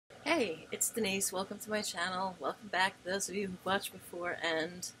Hey, it's Denise. Welcome to my channel. Welcome back, those of you who've watched before,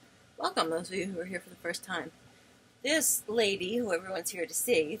 and welcome those of you who are here for the first time. This lady, who everyone's here to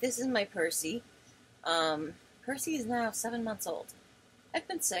see, this is my Percy. Percy is now 7 months old. I've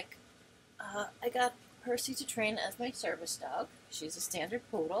been sick. I got Percy to train as my service dog. She's a standard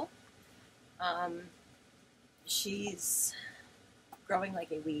poodle. She's growing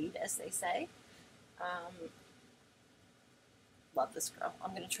like a weed, as they say. Love this girl.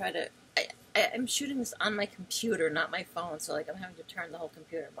 I'm going to try to... I'm shooting this on my computer, not my phone, so I'm having to turn the whole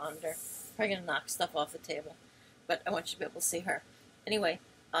computer monitor. Probably going to knock stuff off the table, but I want you to be able to see her. Anyway,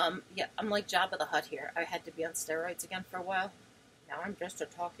 yeah, I'm like Jabba the Hutt here. I had to be on steroids again for a while. Now I'm just a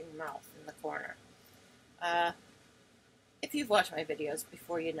talking mouth in the corner. If you've watched my videos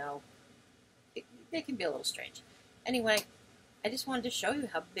before, you know, they can be a little strange. Anyway, I just wanted to show you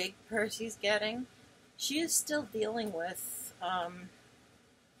how big Percy's getting. She is still dealing with...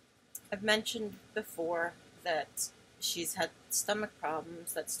 I've mentioned before that she's had stomach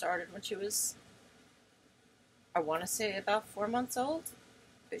problems that started when she was, I want to say, about 4 months old.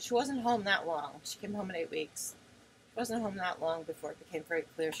 But she wasn't home that long. She came home at 8 weeks. She wasn't home that long before it became very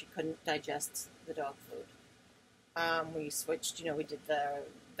clear she couldn't digest the dog food. We switched, we did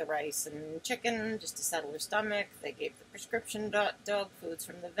the rice and chicken just to settle her stomach. They gave the prescription dog foods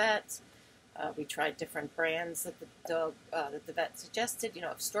from the vet. We tried different brands that the vet suggested,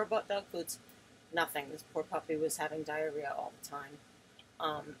 of store-bought dog foods. Nothing. This poor puppy was having diarrhea all the time.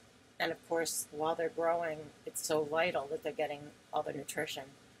 And of course, while they're growing, it's so vital that they're getting all their nutrition.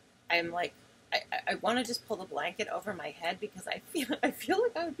 I'm like, I want to just pull the blanket over my head because I feel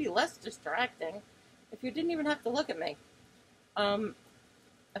like I would be less distracting if you didn't even have to look at me. Of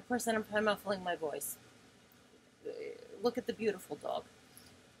course, then I'm probably muffling my voice. Look at the beautiful dog.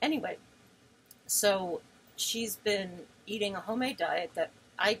 Anyway. So she's been eating a homemade diet that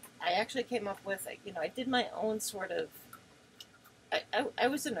I actually came up with. I did my own sort of... I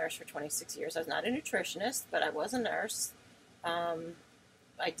was a nurse for 26 years. I was not a nutritionist, but I was a nurse. I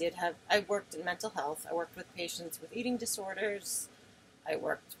worked in mental health. I worked with patients with eating disorders. I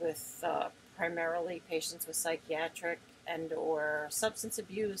worked with primarily patients with psychiatric and or substance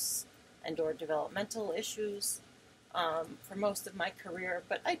abuse and or developmental issues for most of my career.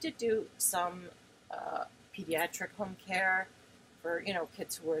 But I did do some pediatric home care for,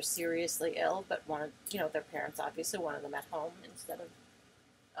 kids who were seriously ill, but wanted, their parents obviously wanted them at home instead of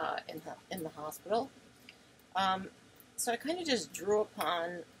in the hospital. So I kind of just drew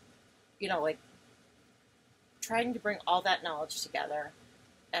upon, trying to bring all that knowledge together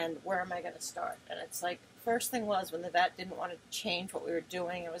and where am I going to start? And it's like, first thing was when the vet didn't want to change what we were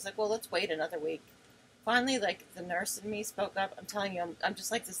doing, it was like, well, let's wait another week. Finally, the nurse in me spoke up. I'm telling you, I'm just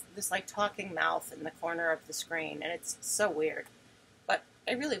like this talking mouth in the corner of the screen, and it's so weird. But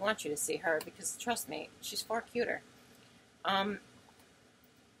I really want you to see her because, trust me, she's far cuter. I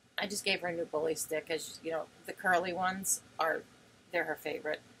just gave her a new bully stick. As you know, the curly ones they're her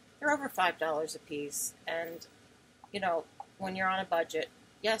favorite. They're over $5 a piece, and when you're on a budget,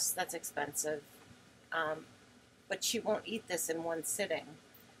 yes, that's expensive. But she won't eat this in one sitting.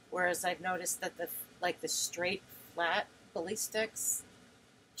 Whereas I've noticed that the straight, flat bully sticks,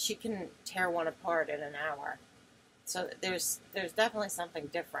 she can tear one apart in an hour. So there's definitely something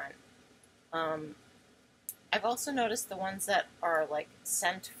different. I've also noticed the ones that are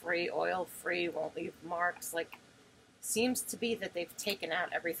scent-free, oil-free, won't leave marks. Seems to be that they've taken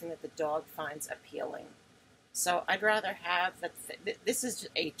out everything that the dog finds appealing. So I'd rather have that. This is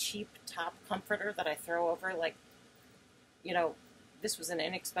a cheap top comforter that I throw over. This was an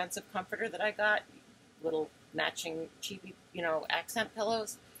inexpensive comforter that I got. Little matching cheapy, accent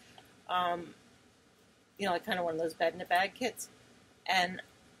pillows. Like kind of one of those bed-in-a-bag kits. And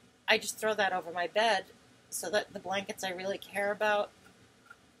I just throw that over my bed so that the blankets I really care about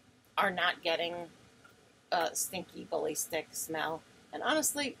are not getting a stinky bully stick smell. And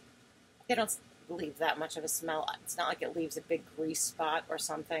honestly, they don't leave that much of a smell. It's not like it leaves a big grease spot or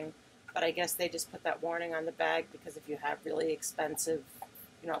something. But I guess they just put that warning on the bag because if you have really expensive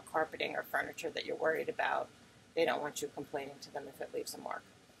carpeting or furniture that you're worried about, they don't want you complaining to them if it leaves a mark.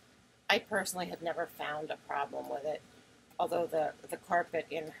 I personally have never found a problem with it, although the carpet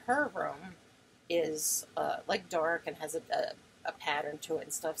in her room is dark and has a pattern to it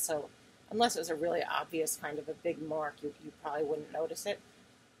and stuff, so unless it was a really obvious kind of a big mark, you probably wouldn't notice it.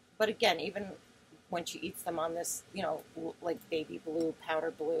 But again, even when she eats them on this, baby blue,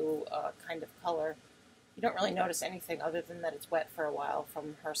 powder blue kind of color, you don't really notice anything other than that it's wet for a while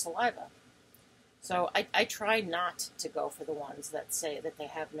from her saliva. So I try not to go for the ones that say that they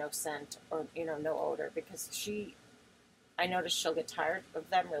have no scent or, no odor, because I notice she'll get tired of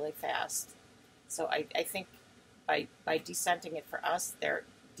them really fast. So I think by descenting it for us, they're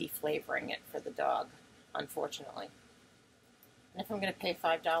deflavoring it for the dog, unfortunately. And if I'm going to pay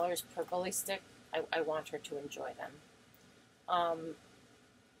 $5 per bully stick, I want her to enjoy them. I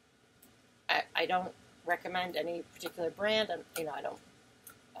don't recommend any particular brand. I'm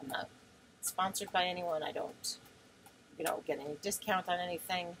not sponsored by anyone. I don't, get any discount on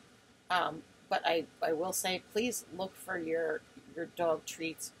anything. But I will say, please look for your dog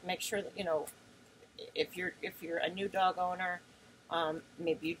treats. Make sure that, if you're a new dog owner,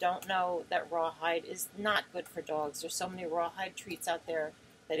 maybe you don't know that rawhide is not good for dogs. There's so many rawhide treats out there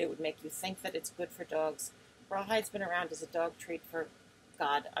that it would make you think that it's good for dogs. Rawhide's been around as a dog treat for,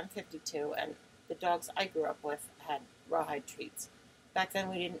 God, I'm 52, and the dogs I grew up with had rawhide treats. Back then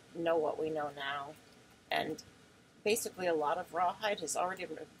we didn't know what we know now, and basically a lot of rawhide has already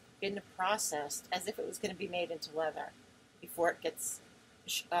been processed as if it was going to be made into leather before it gets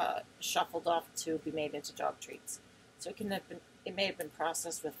shuffled off to be made into dog treats. So it may have been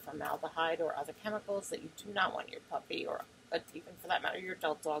processed with formaldehyde or other chemicals that you do not want your puppy, or even for that matter your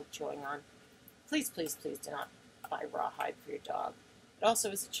adult dog, chewing on. Please, please, please do not buy rawhide for your dog. It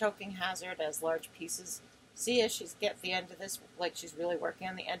also is a choking hazard as large pieces. See, as she's get the end of this, like she's really working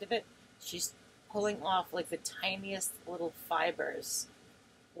on the end of it, she's pulling off like the tiniest little fibers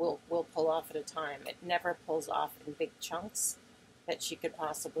will pull off at a time. It never pulls off in big chunks that she could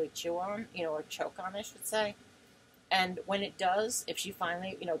possibly chew on, or choke on, I should say. And when it does, if she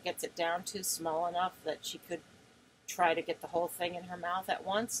finally, gets it down to small enough that she could try to get the whole thing in her mouth at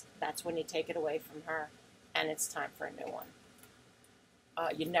once, that's when you take it away from her, and it's time for a new one.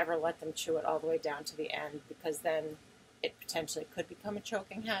 You never let them chew it all the way down to the end, because then it potentially could become a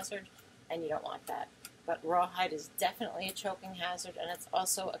choking hazard, and you don't want that. But rawhide is definitely a choking hazard, and it's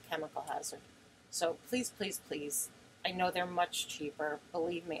also a chemical hazard. So please, please, please, I know they're much cheaper.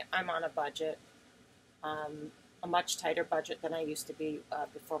 Believe me, I'm on a budget, a much tighter budget than I used to be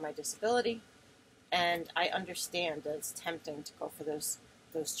before my disability, and I understand that it's tempting to go for those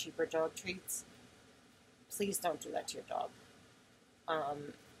cheaper dog treats. Please don't do that to your dog.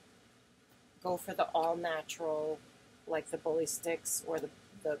 Go for the all-natural, like the bully sticks or the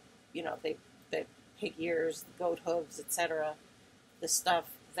pig ears, the goat hooves, etc. The stuff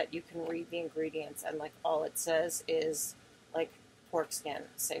that you can read the ingredients and like all it says is like pork skin,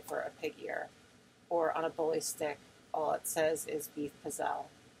 say for a pig ear, or on a bully stick, all it says is beef pizzelle,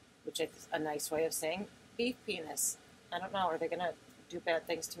 which is a nice way of saying beef penis. I don't know, are they going to do bad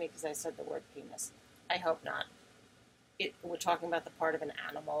things to me because I said the word penis? I hope not. We're talking about the part of an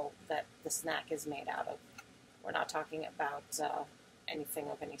animal that the snack is made out of. We're not talking about anything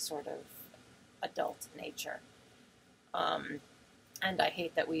of any sort of adult nature. And I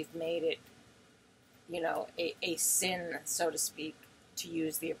hate that we've made it, a sin, so to speak, to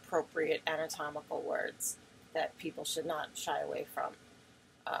use the appropriate anatomical words that people should not shy away from.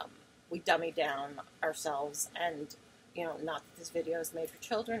 We dummy down ourselves, and, not that this video is made for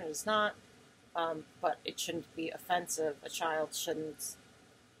children, it is not, but it shouldn't be offensive. A child shouldn't,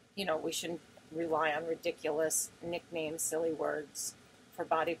 we shouldn't rely on ridiculous nicknames, silly words for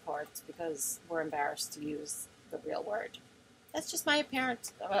body parts because we're embarrassed to use the real word. That's just my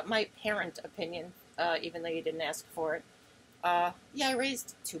parent opinion, even though you didn't ask for it. Yeah, I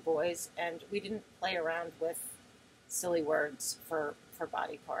raised 2 boys, and we didn't play around with silly words for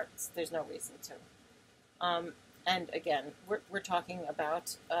body parts. There's no reason to. And again, we're talking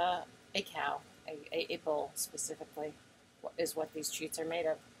about a cow, a bull specifically, is what these treats are made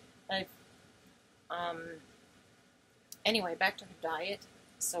of. Anyway, back to her diet.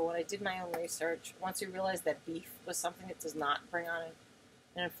 So when I did my own research, once we realized that beef was something that does not bring on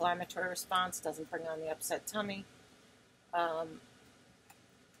an inflammatory response, doesn't bring on the upset tummy,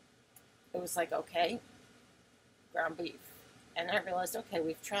 it was like, okay, ground beef. And then I realized, okay,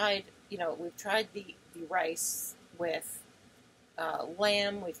 we've tried the rice with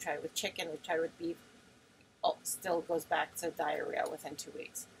lamb, we've tried it with chicken, we've tried it with beef. Oh, still goes back to diarrhea within 2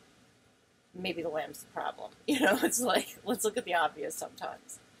 weeks. Maybe the lamb's the problem. It's like, let's look at the obvious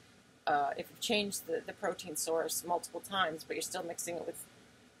sometimes. If you've changed the protein source multiple times, but you're still mixing it with,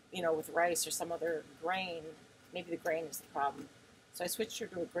 with rice or some other grain, maybe the grain is the problem. So I switched her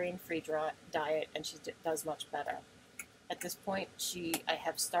to a grain-free diet, and she does much better. At this point, I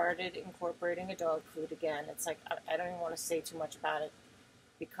have started incorporating a dog food again. It's like, I don't even want to say too much about it,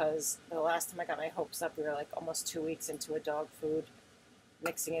 because the last time I got my hopes up, we were like almost 2 weeks into a dog food,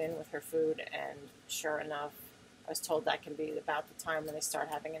 mixing it in with her food, and sure enough, I was told that can be about the time when they start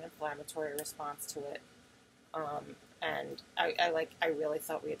having an inflammatory response to it. And I really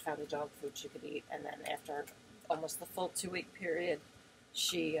thought we had found a dog food she could eat, and then after almost the full 2-week period,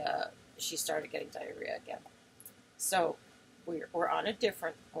 she started getting diarrhea again. So we're on a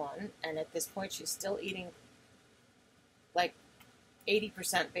different one, and at this point she's still eating like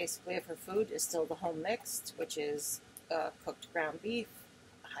 80% basically of her food is still the home mixed, which is cooked ground beef,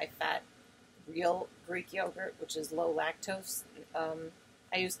 high-fat, real Greek yogurt, which is low lactose.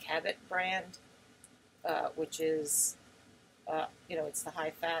 I use Cabot brand, which is, it's the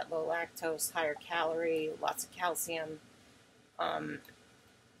high-fat, low lactose, higher calorie, lots of calcium,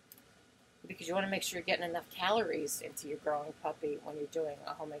 because you want to make sure you're getting enough calories into your growing puppy when you're doing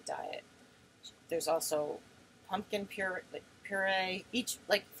a homemade diet. There's also pumpkin puree.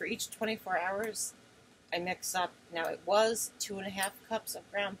 For each 24 hours, I mix up. Now it was 2.5 cups of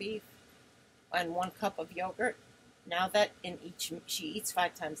ground beef and 1 cup of yogurt. Now that she eats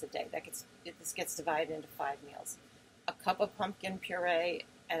 5 times a day. This gets divided into 5 meals. A cup of pumpkin puree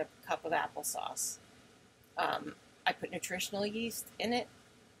and a cup of applesauce. I put nutritional yeast in it,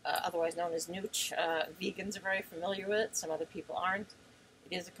 otherwise known as nooch. Vegans are very familiar with it. Some other people aren't.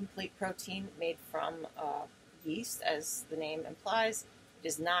 It is a complete protein made from yeast, as the name implies. It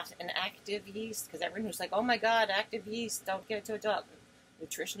is not an active yeast, because everyone who's like, oh my god, active yeast, don't give it to a dog.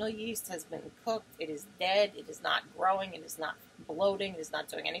 Nutritional yeast has been cooked. It is dead. It is not growing. It is not bloating. It is not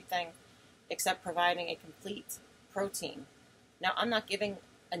doing anything except providing a complete protein. Now, I'm not giving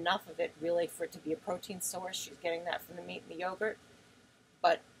enough of it really for it to be a protein source. She's getting that from the meat and the yogurt.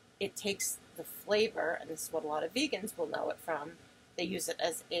 But it takes the flavor, and this is what a lot of vegans will know it from. They use it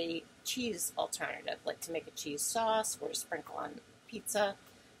as a cheese alternative, like to make a cheese sauce or to sprinkle on pizza.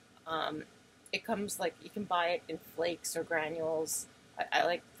 It comes like, you can buy it in flakes or granules. I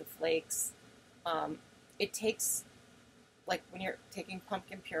like the flakes. It takes, like when you're taking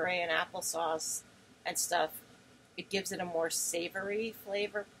pumpkin puree and applesauce and stuff, it gives it a more savory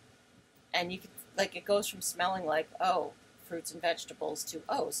flavor. And you can, like, it goes from smelling like, oh, fruits and vegetables to,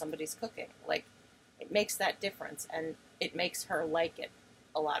 oh, somebody's cooking. Like, it makes that difference, and it makes her like it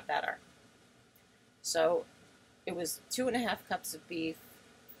a lot better. So it was 2.5 cups of beef,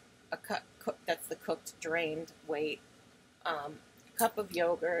 that's the cooked, drained weight, a cup of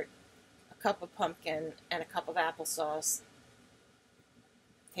yogurt, a cup of pumpkin, and a cup of applesauce,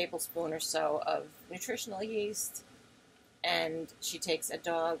 tablespoon or so of nutritional yeast, and she takes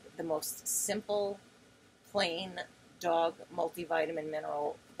the most simple, plain dog multivitamin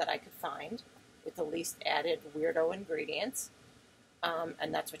mineral that I could find, with the least added weirdo ingredients,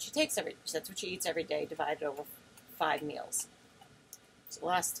 and that's what she eats every day, divided over 5 meals. So the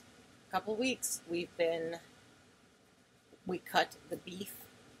last couple of weeks, we cut the beef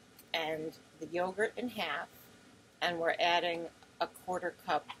and the yogurt in half, and we're adding a 1/4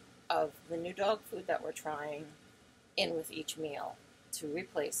 cup of the new dog food that we're trying in with each meal to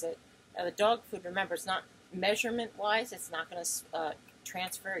replace it. Now the dog food, remember, it's not measurement-wise, it's not going to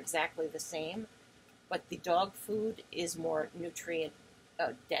transfer exactly the same, but the dog food is more nutrient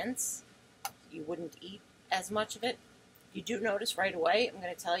dense. You wouldn't eat as much of it. You do notice right away, I'm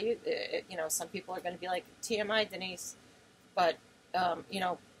going to tell you, some people are going to be like, TMI, Denise, but,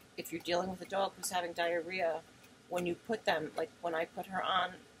 if you're dealing with a dog who's having diarrhea, when you put them, like when I put her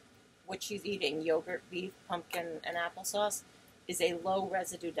on what she's eating, yogurt, beef, pumpkin, and applesauce, is a low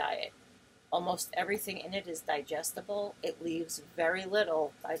residue diet. Almost everything in it is digestible. It leaves very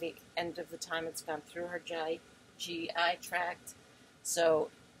little by the end of the time it's gone through her GI tract.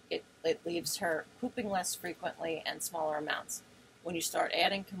 So it leaves her pooping less frequently and smaller amounts. When you start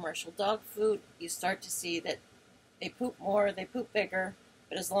adding commercial dog food, you start to see that they poop more, they poop bigger,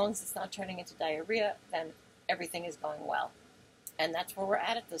 but as long as it's not turning into diarrhea, then everything is going well. And that's where we're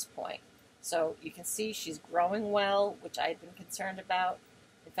at this point. So you can see she's growing well, which I had been concerned about.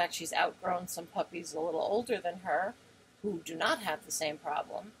 In fact, she's outgrown some puppies a little older than her who do not have the same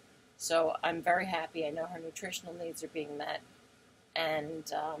problem. So I'm very happy. I know her nutritional needs are being met.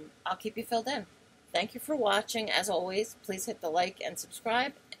 And I'll keep you filled in. Thank you for watching. As always, please hit the like and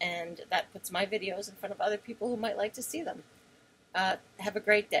subscribe. And that puts my videos in front of other people who might like to see them. Have a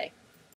great day.